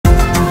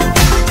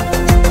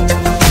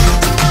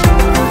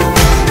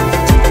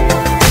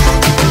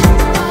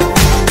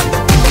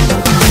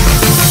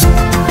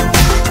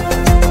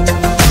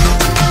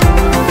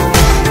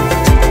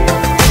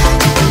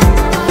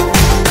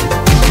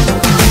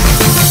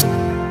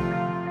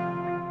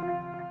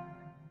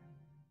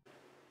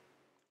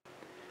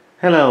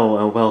Hello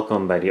and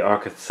welcome by the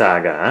Orchid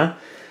SaGa.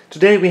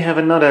 Today we have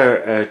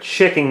another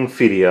checking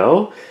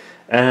video,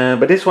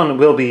 but this one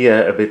will be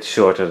a bit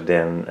shorter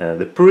than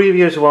the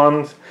previous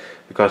ones,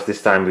 because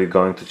this time we're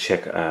going to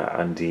check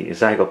on the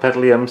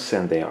Zygopetalums,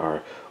 and they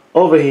are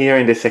over here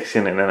in this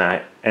section,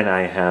 and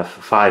I have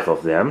 5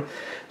 of them.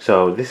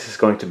 So this is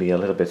going to be a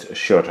little bit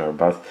shorter,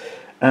 but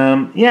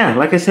yeah,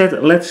 like I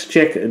said, let's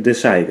check the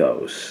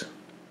Zygos.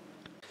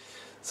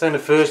 So the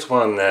first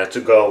one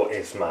to go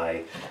is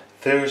my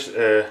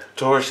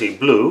Torsi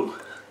Blue,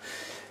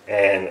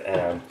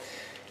 and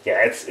yeah,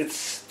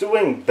 it's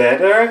doing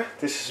better.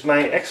 This is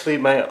actually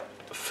my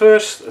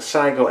first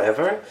Zygo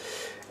ever,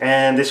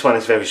 and this one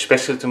is very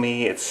special to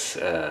me. It's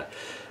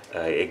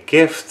a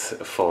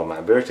gift for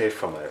my birthday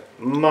from my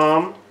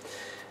mom,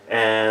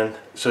 and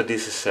so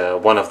this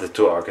is one of the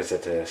 2 orchids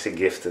that she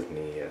gifted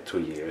me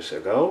 2 years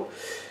ago.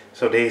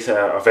 So these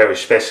are very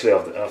special,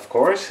 of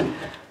course.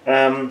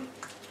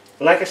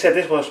 Like I said,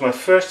 this was my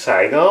first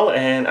Zygo,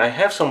 and I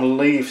have some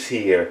leaves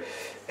here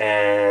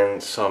and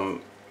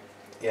some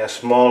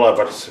smaller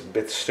but a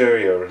bit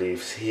sturdier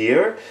leaves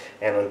here.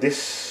 And on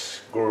this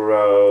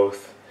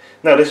growth,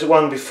 no, this is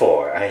one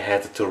before, I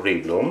had to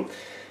rebloom.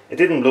 It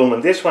didn't bloom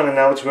on this one, and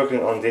now it's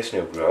working on this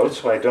new growth,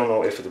 so I don't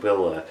know if it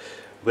will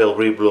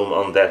rebloom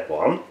on that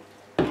one.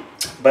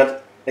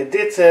 But it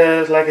did,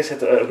 like I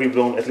said,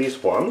 rebloom at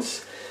least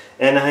once.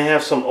 And I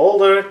have some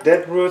older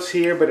dead roots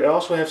here, but I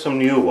also have some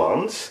new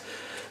ones.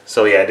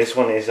 So yeah, this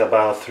one is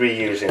about 3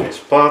 years in this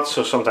pot,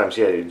 so sometimes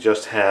you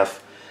just have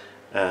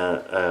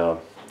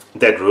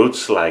dead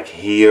roots like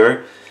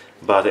here,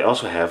 but I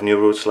also have new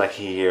roots like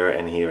here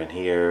and here and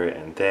here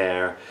and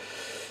there.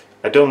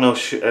 I don't know,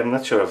 I'm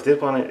not sure if this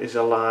one is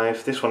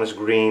alive. This one is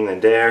green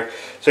and there.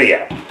 So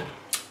yeah,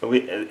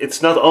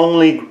 it's not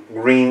only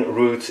green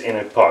roots in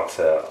a pot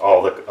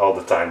all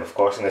the time, of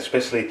course, and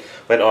especially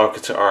when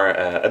orchids are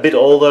a bit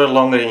older,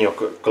 longer in your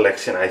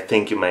collection, I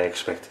think you may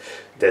expect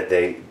that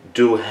they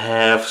do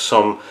have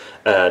some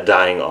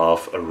dying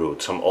off a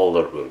root, some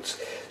older roots.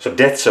 So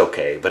that's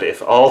okay, but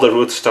if all the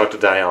roots start to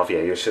die off,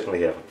 yeah, you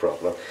certainly have a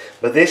problem.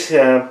 But this,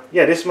 yeah,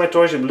 this is my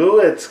Torsi Blue.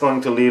 It's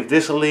going to leave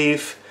this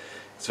leaf.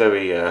 It's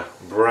very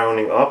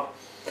browning up.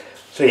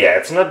 So yeah,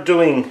 it's not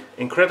doing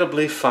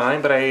incredibly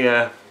fine, but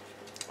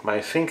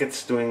I think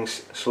it's doing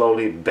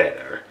slowly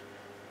better.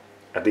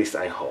 At least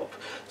I hope.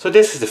 So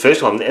this is the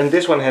first one, and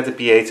this one had a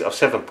pH of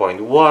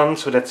 7.1,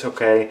 so that's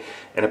okay,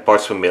 and a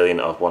parts per million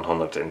of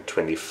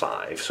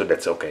 125, so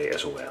that's okay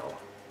as well.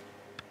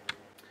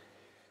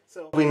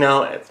 So we're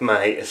now at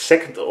my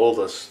second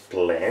oldest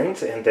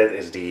plant, and that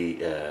is the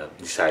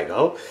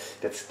Zygo.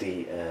 That's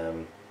the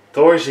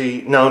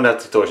Torsi, no,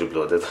 not the Torsi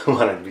Blue, that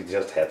one that we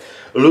just had.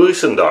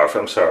 Louisendorf,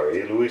 I'm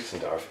sorry,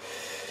 Louisendorf.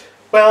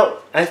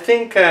 Well, I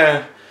think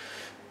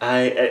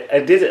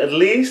I did at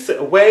least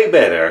way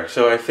better,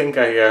 so I think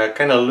I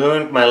kind of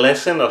learned my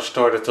lesson, or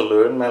started to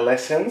learn my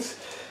lessons.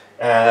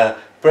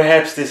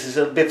 Perhaps this is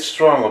a bit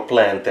stronger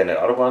plant than the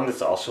other one.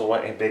 That's also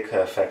a big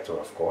factor,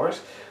 of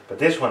course, but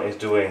this one is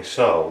doing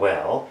so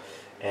well,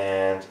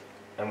 and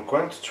I'm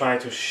going to try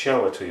to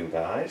show it to you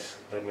guys.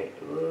 Let me,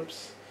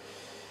 oops,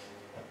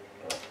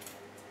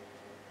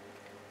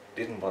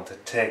 didn't want to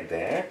tag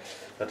there,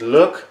 but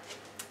look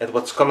at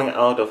what's coming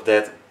out of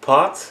that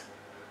pot.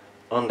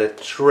 On the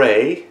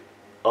tray,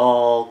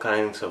 all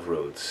kinds of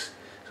roots.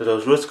 So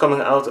those roots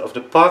coming out of the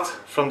pot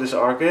from this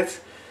orchid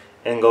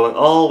and going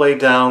all the way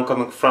down,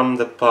 coming from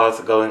the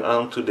pot, going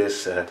onto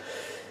this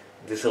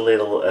this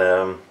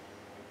little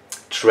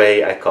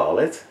tray, I call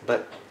it,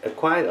 but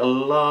quite a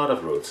lot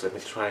of roots. Let me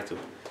try to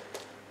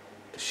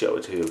show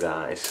it to you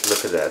guys.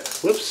 Look at that.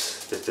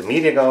 Whoops, there's the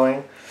media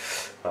going.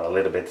 Well, a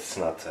little bit, it's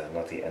not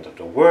the end of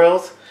the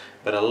world,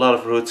 but a lot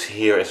of roots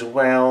here as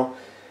well.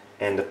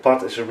 And the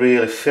pot is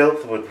really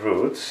filled with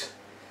roots,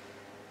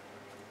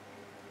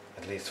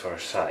 at least for a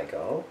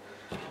Zygo.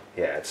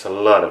 Yeah, it's a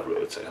lot of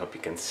roots, I hope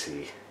you can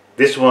see.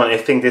 This one, I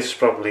think this is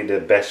probably the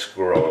best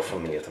grower for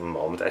me at the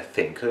moment, I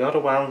think. The other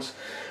ones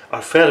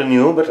are fairly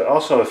new, but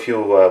also a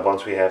few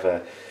ones we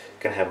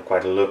can have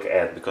quite a look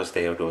at, because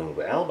they are doing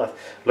well. But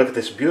look at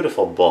this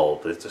beautiful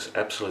bulb. It is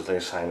absolutely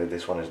a sign that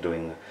this one is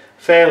doing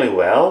fairly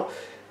well.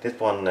 This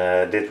one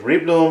did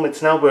rebloom.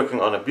 It's now working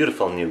on a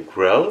beautiful new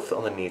growth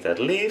underneath that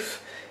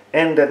leaf.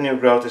 And that new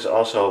growth is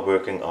also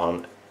working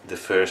on the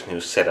first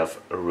new set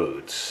of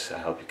roots. I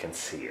hope you can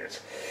see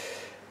it.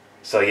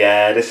 So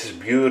yeah, this is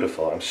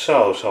beautiful. I'm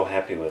so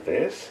happy with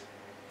this.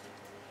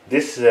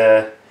 This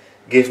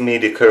gives me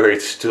the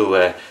courage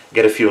to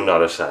get a few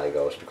other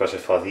Zygos, because I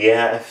thought,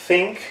 yeah, I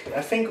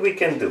think we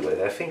can do it.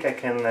 I think I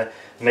can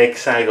make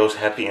Zygos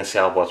happy in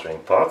self-watering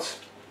pots.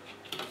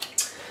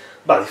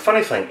 But the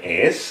funny thing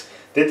is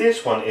that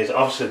this one is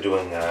also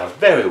doing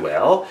very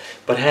well,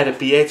 but had a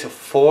pH of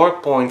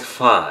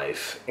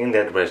 4.5 in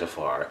that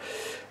reservoir.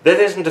 That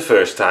isn't the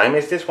first time.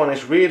 If this one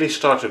is really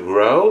start to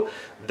grow,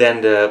 then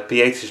the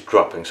pH is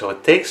dropping. So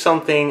it takes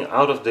something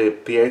out of the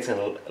pH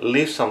and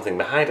leaves something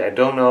behind. I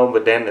don't know,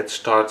 but then it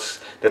starts,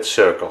 that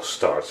circle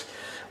starts.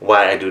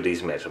 Why I do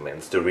these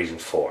measurements, the reason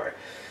for.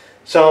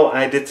 So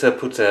I did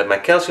put my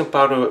calcium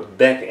powder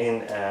back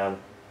in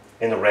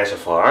the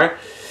reservoir.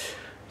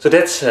 So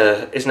that's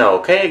is now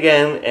okay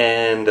again,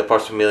 and the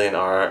parts per million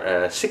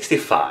are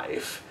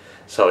 65.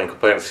 So in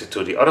comparison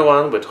to the other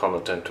one with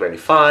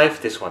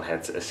 125, this one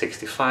had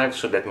 65,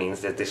 so that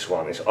means that this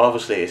one is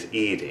obviously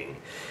eating.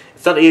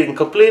 It's not eating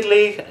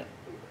completely,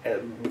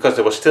 because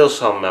there was still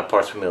some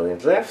parts per million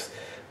left,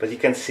 but you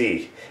can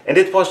see, and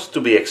it was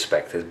to be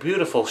expected.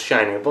 Beautiful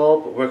shining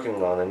bulb,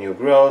 working on a new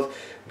growth,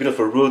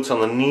 beautiful roots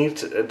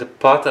underneath the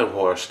pot that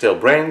were still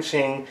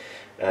branching.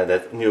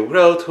 That new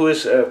growth who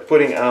is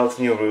putting out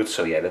new roots,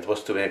 so yeah, that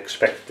was to be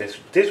expected.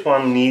 This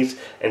one needs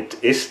and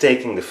is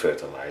taking the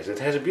fertilizer. It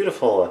has a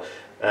beautiful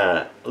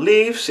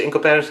leaves in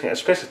comparison,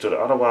 especially to the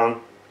other one.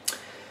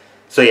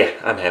 So yeah,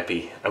 I'm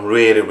happy. I'm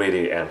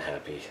really am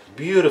happy.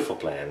 Beautiful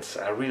plants.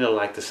 I really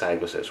like the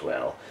Zygos as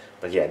well.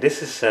 But yeah,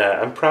 this is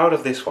I'm proud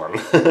of this one.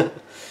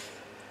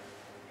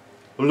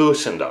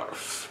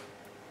 Lucendorf.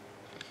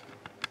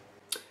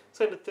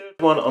 So the third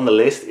one on the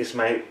list is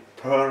my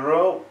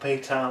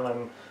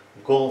Zygopetalum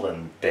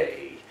Golden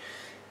Bay,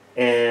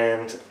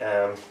 and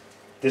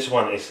this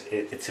one is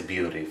it's a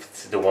beauty.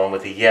 It's the one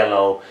with the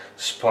yellow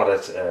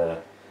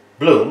spotted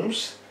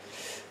blooms,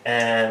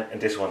 and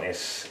this one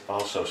is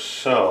also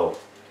so.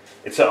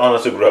 It's an honor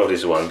to grow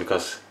this one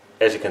because,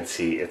 as you can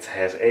see, it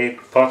has a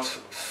pot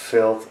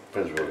filled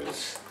with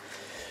roots.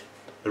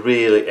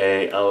 Really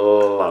a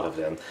lot of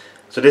them.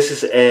 So this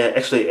is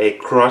actually a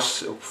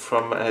cross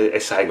from a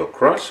Zygo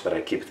cross, but I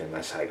keep it in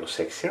my Zygo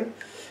section.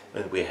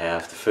 And we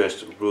have the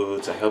first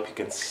roots. I hope you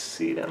can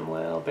see them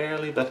well,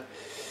 barely, but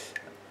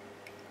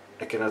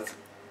I cannot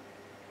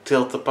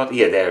tilt the pot.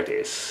 Yeah, there it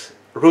is.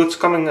 Roots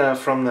coming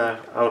from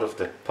out of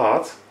the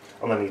pot,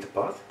 underneath the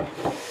pot.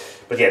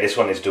 But yeah, this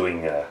one is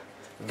doing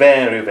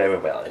very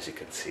well, as you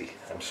can see.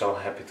 I'm so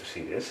happy to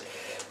see this.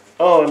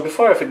 Oh, and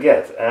before I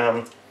forget,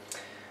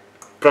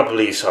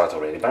 probably you saw it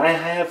already, but I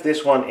have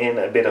this one in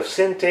a bit of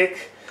Cintiq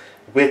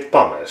with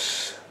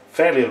pumice.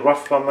 Fairly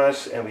rough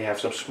pumice, and we have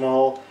some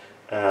small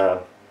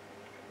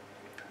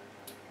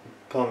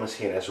pumice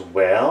here as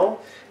well,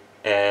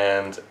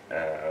 and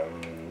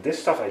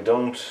this stuff I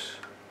don't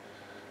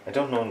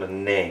know the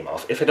name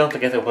of. If I don't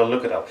forget, I will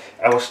look it up.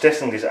 I was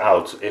testing this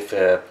out if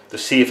to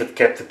see if it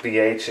kept the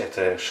pH at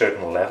a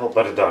certain level,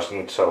 but it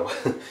doesn't. So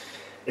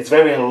it's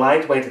very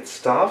lightweighted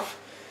stuff.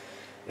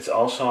 It's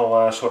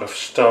also sort of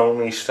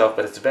stony stuff,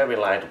 but it's very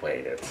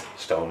lightweighted.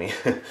 Stony,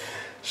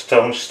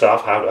 stone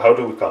stuff. How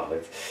do we call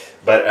it?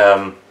 But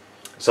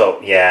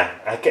so yeah,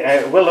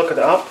 I will look it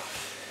up.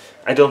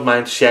 I don't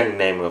mind sharing the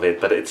name of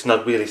it, but it's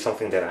not really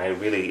something that I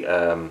really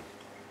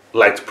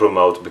like to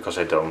promote because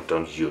I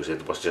don't use it.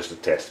 It was just a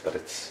test, but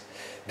it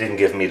didn't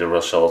give me the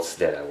results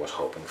that I was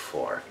hoping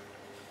for.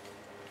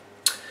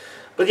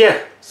 But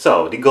yeah,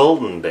 so the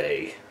Golden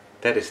Bay,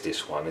 that is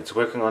this one. It's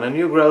working on a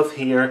new growth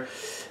here,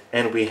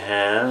 and we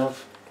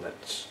have,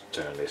 let's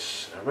turn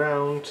this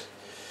around,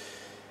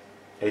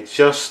 a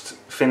just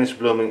finished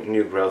blooming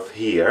new growth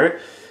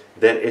here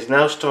that is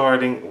now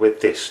starting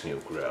with this new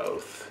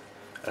growth.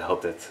 I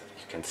hope that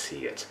you can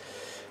see it.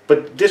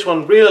 But this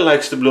one really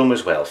likes to bloom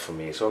as well for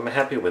me, so I'm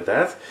happy with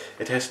that.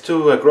 It has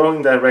two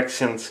growing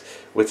directions,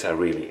 which I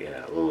really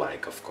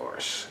like, of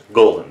course.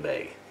 Golden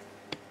Bay.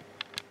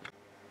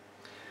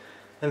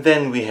 And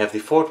then we have the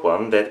fourth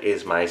one, that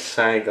is my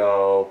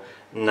Zygo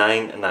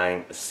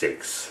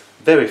 996.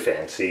 Very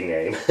fancy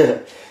name.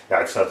 No,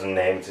 it's not a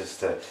name, it's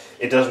just,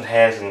 it doesn't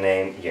have a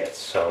name yet.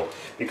 So,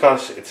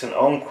 because it's an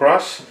own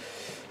cross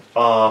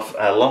of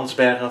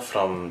Landsbergen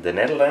from the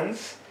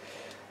Netherlands.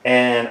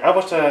 And I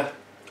was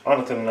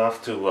honored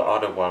enough to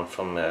order one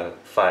from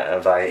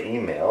via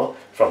email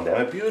from them,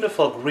 a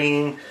beautiful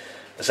green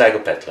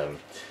Zygopetalum,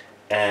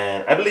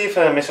 and I believe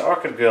Miss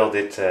Orchid Girl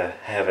did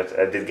have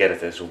it, did get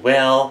it as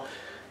well.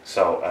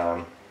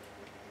 So,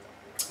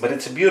 but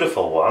it's a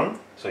beautiful one.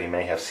 So you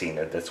may have seen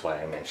it. That's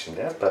why I mentioned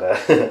that. But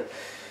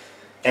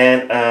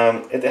and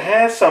it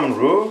has some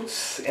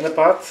roots in the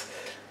pot.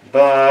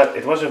 But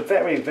it was a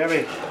very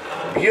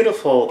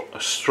beautiful,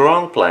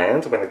 strong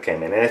plant when it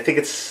came in, and I think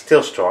it's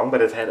still strong,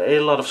 but it had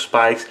a lot of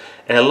spikes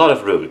and a lot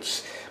of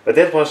roots. But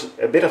that was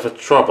a bit of a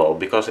trouble,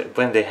 because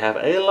when they have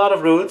a lot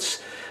of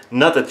roots,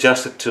 not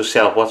adjusted to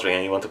self-watering,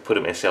 and you want to put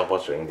them in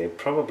self-watering, they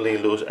probably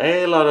lose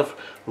a lot of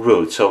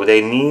roots. So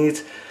they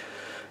need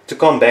to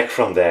come back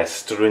from that,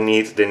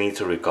 they need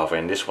to recover,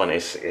 and this one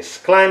is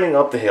climbing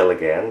up the hill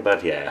again.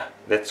 But yeah,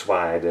 that's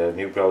why the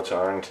new growths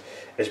aren't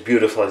as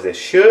beautiful as they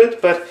should,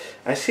 but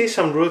I see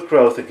some root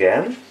growth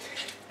again,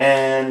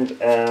 and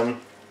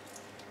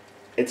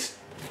it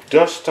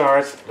does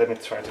start. Let me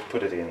try to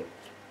put it in.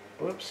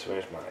 Whoops,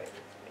 where's my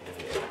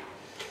here?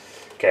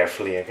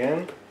 Carefully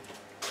again,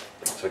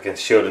 so I can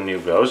show the new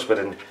growths. But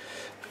in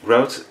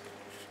growth,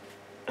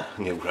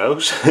 new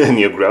growths,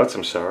 new growths.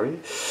 I'm sorry.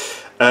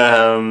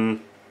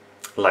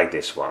 Like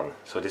this one.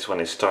 So this one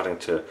is starting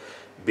to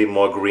be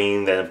more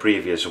green than the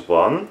previous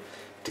one,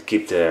 to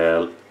keep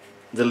the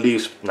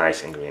leaves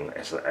nice and green,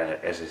 as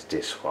is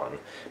this one.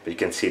 But you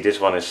can see this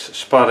one is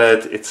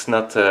spotted. It's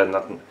not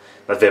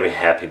very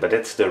happy, but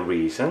that's the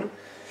reason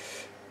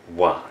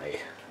Y,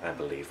 I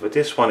believe. But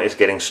this one is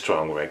getting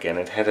stronger again.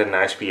 It had a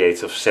nice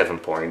pH of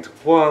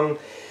 7.1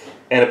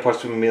 and a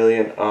parts per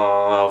million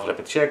of, let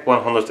me check,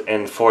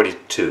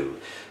 142.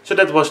 So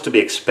that was to be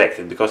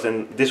expected, because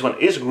then this one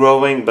is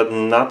growing, but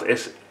not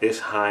as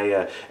high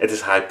at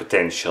its high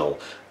potential,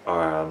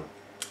 or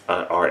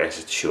as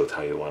it should,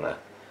 how you wanna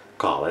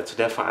call it. So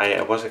therefore,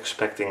 I was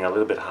expecting a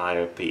little bit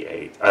higher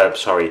pH.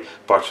 Sorry,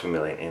 parts per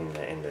million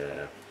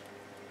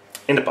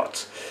in the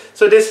pots.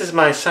 So this is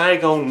my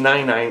Zygo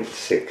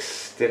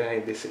 996. Did I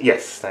this?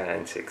 Yes,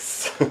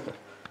 996.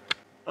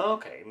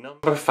 Okay,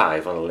 number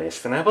 5 on the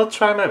list, and I will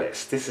try my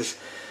best. This is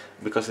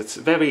because it's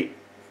very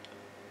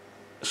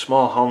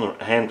small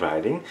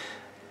handwriting.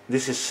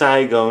 This is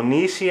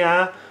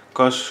Zygonesia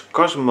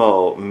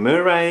Cosmo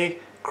Murray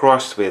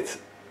crossed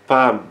with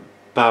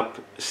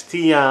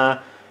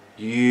Papstia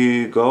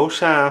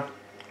Jugosa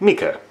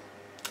Mika.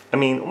 I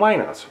mean, why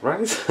not,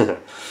 right? So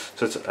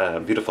it's a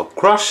beautiful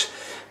cross.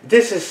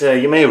 This is,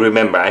 you may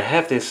remember, I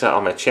have this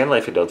on my channel.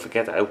 If you don't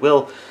forget, I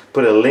will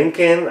put a link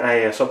in.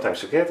 I sometimes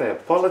forget, I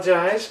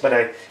apologize,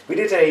 but we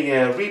did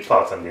a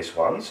repot on this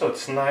one, so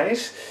it's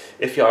nice.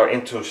 If you are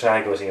into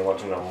Zygos and you want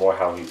to know more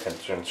how you can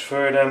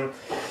transfer them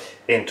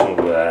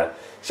into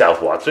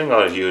self-watering,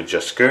 or you're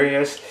just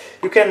curious,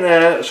 you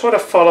can sort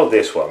of follow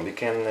this one. You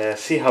can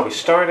see how we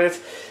started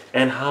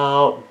and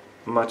how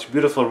much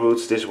beautiful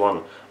roots this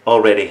one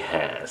already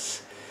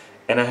has.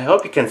 And I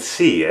hope you can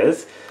see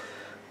it.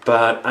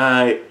 But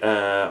I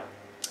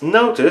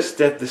noticed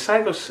that the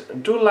Zygos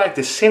do like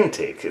the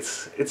syntic.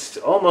 It's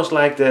almost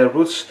like the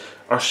roots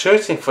are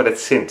searching for that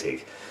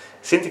syntic.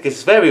 Syntic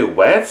is very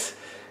wet.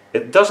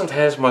 It doesn't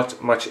have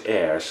much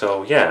air.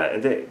 So yeah,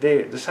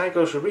 the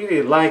Zygos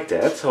really like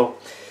that. So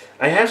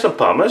I have some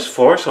pumice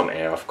for some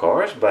air, of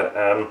course. But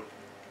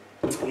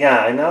yeah,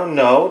 I now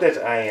know that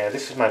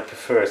this is my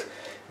preferred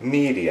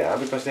media,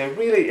 because they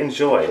really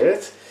enjoy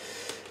it.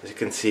 As you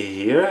can see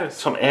here,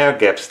 some air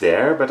gaps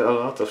there, but a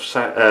lot of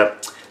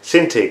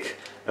syntic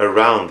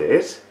around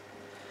it.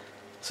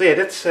 So yeah,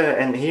 that's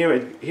and here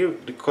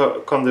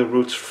come the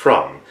roots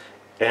from,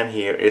 and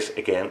here is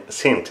again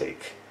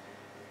syntic.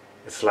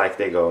 It's like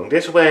they're going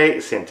this way,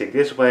 syntic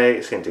this way,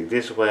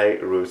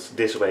 roots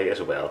this way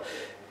as well.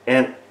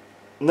 And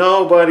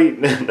nobody,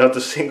 not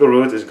a single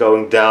root is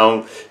going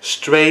down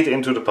straight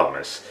into the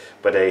pumice.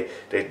 But they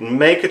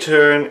make a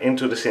turn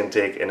into the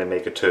syntic and they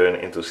make a turn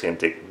into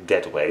syntic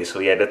that way. So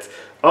yeah, that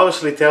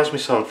obviously tells me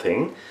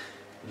something,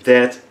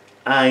 that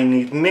I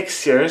need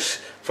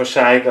mixtures for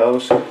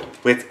Zygos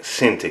with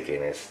syntic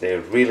in it. They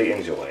really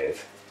enjoy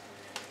it.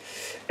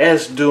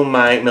 As do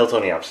my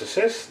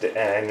Miltoniopsises.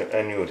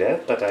 I knew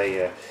that, but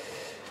I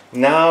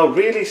now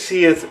really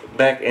see it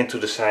back into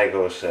the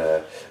Zygos,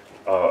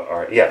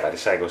 by the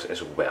Zygos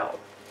as well.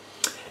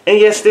 And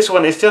yes, this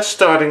one is just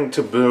starting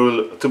to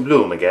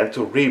bloom again,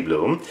 to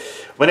rebloom.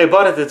 When I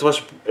bought it, it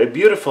was a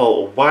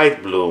beautiful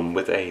white bloom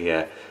with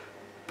a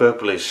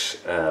purplish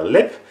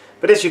lip.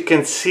 But as you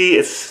can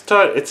see,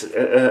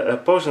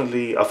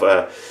 supposedly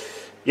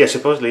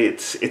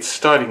it's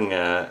starting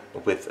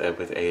with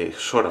a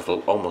sort of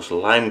almost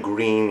lime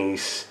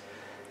greenish,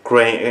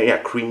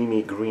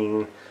 creamy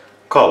green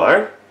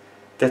color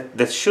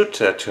that should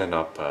turn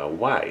up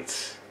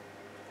white.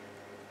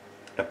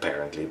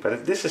 Apparently,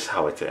 but this is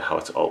how it's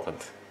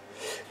opened.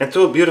 And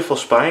 2 beautiful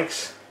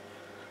spikes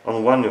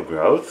on one new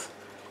growth.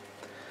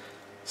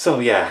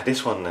 So yeah,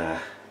 this one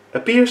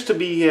appears to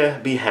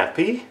be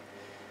happy,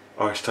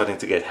 or starting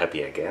to get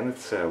happy again.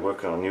 It's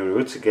working on new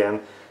roots again.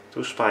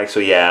 2 spikes.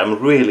 So yeah, I'm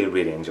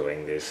really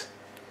enjoying this.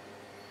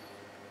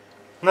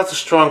 Not a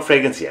strong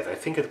fragrance yet. I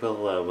think it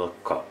will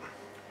come.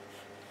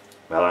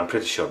 Well, I'm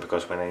pretty sure,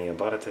 because when I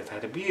bought it, it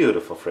had a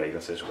beautiful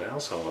fragrance as well.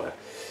 So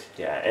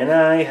yeah, and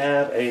I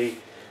have a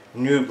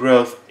new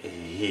growth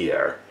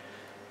here.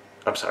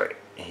 I'm sorry,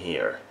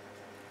 here.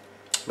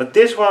 But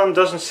this one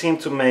doesn't seem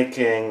to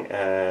making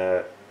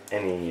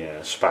any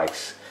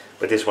spikes.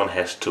 But this one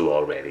has 2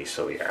 already,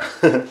 so yeah,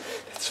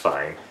 that's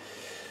fine.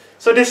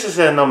 So this is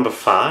number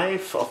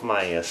 5 of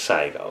my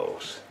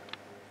Zygos.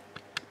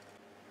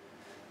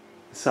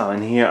 So,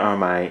 and here are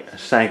my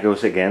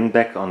Zygos again,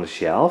 back on the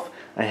shelf.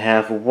 I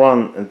have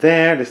 1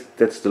 there,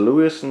 that's the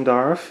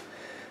Lewisendorf.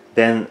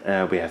 Then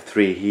we have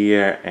 3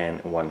 here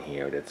and 1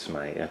 here. That's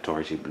my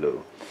Torchy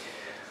Blue.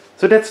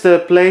 So that's the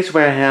place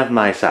where I have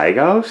my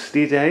Zygos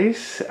these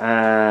days.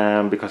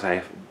 Because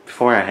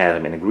before I had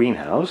them in a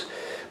greenhouse.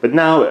 But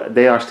now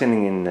they are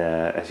standing in,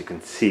 as you can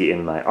see,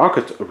 in my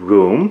orchid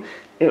room,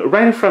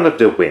 right in front of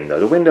the window.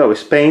 The window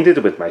is painted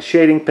with my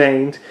shading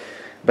paint.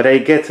 But I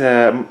get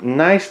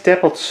nice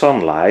dappled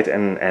sunlight,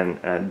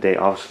 and they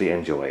obviously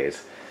enjoy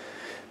it.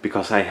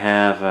 Because I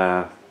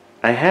have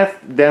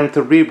them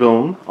to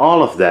rebloom,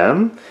 all of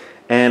them,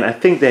 and I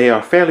think they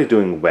are fairly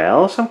doing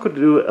well. Some could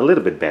do a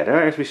little bit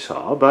better, as we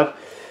saw, but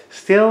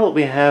still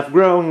we have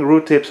growing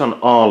root tips on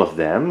all of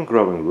them,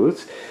 growing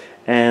roots,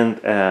 and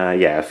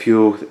yeah, a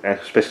few,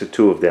 especially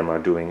 2 of them, are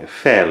doing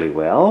fairly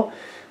well.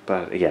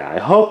 But yeah, I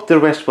hope the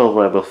rest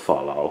will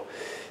follow.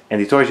 And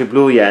the Torchy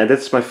Blue, yeah,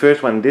 that's my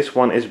first one. This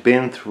one has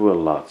been through a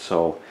lot,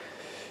 so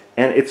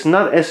and it's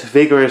not as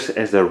vigorous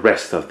as the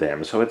rest of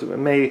them, so it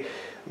may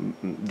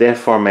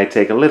therefore may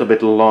take a little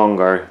bit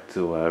longer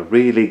to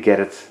really get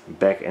it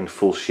back in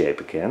full shape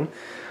again,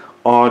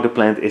 or the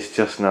plant is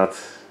just not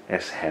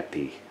as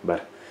happy,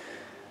 but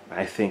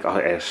I think,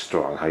 or as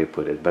strong, how you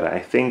put it, but I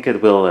think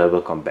it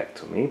will come back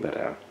to me.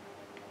 But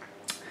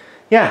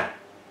yeah,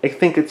 I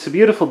think it's a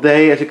beautiful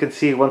day. As you can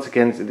see, once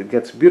again, it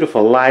gets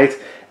beautiful light.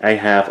 I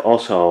have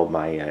also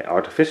my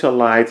artificial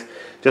light,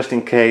 just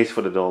in case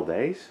for the dull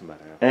days. But,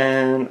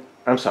 and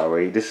I'm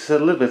sorry, this is a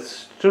little bit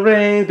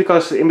strange,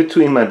 because in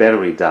between my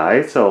battery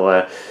died, so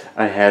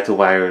I had to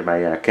wire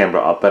my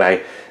camera up,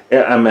 but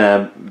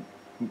I'm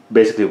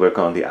basically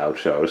working on the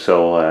outro,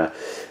 so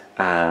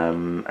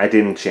I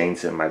didn't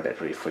change my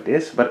battery for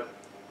this. But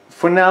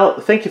for now,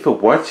 thank you for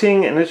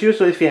watching, and as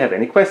usual, if you have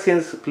any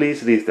questions,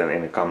 please leave them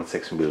in the comment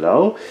section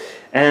below.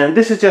 And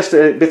this is just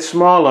a bit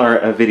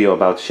smaller video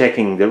about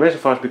checking the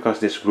reservoirs, because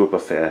this group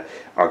of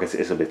orchids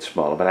is a bit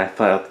smaller, but I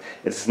thought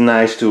it's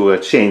nice to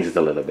change it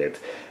a little bit,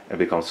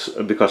 because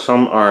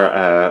some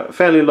are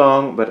fairly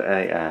long, but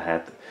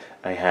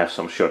I have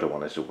some shorter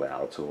ones as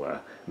well to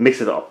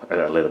mix it up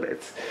a little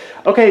bit.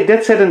 Okay,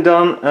 that's said and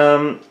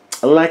done.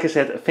 Like I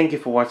said, thank you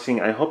for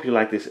watching. I hope you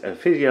like this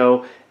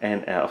video,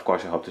 and of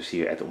course I hope to see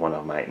you at one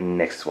of my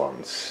next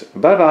ones.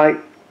 Bye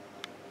bye!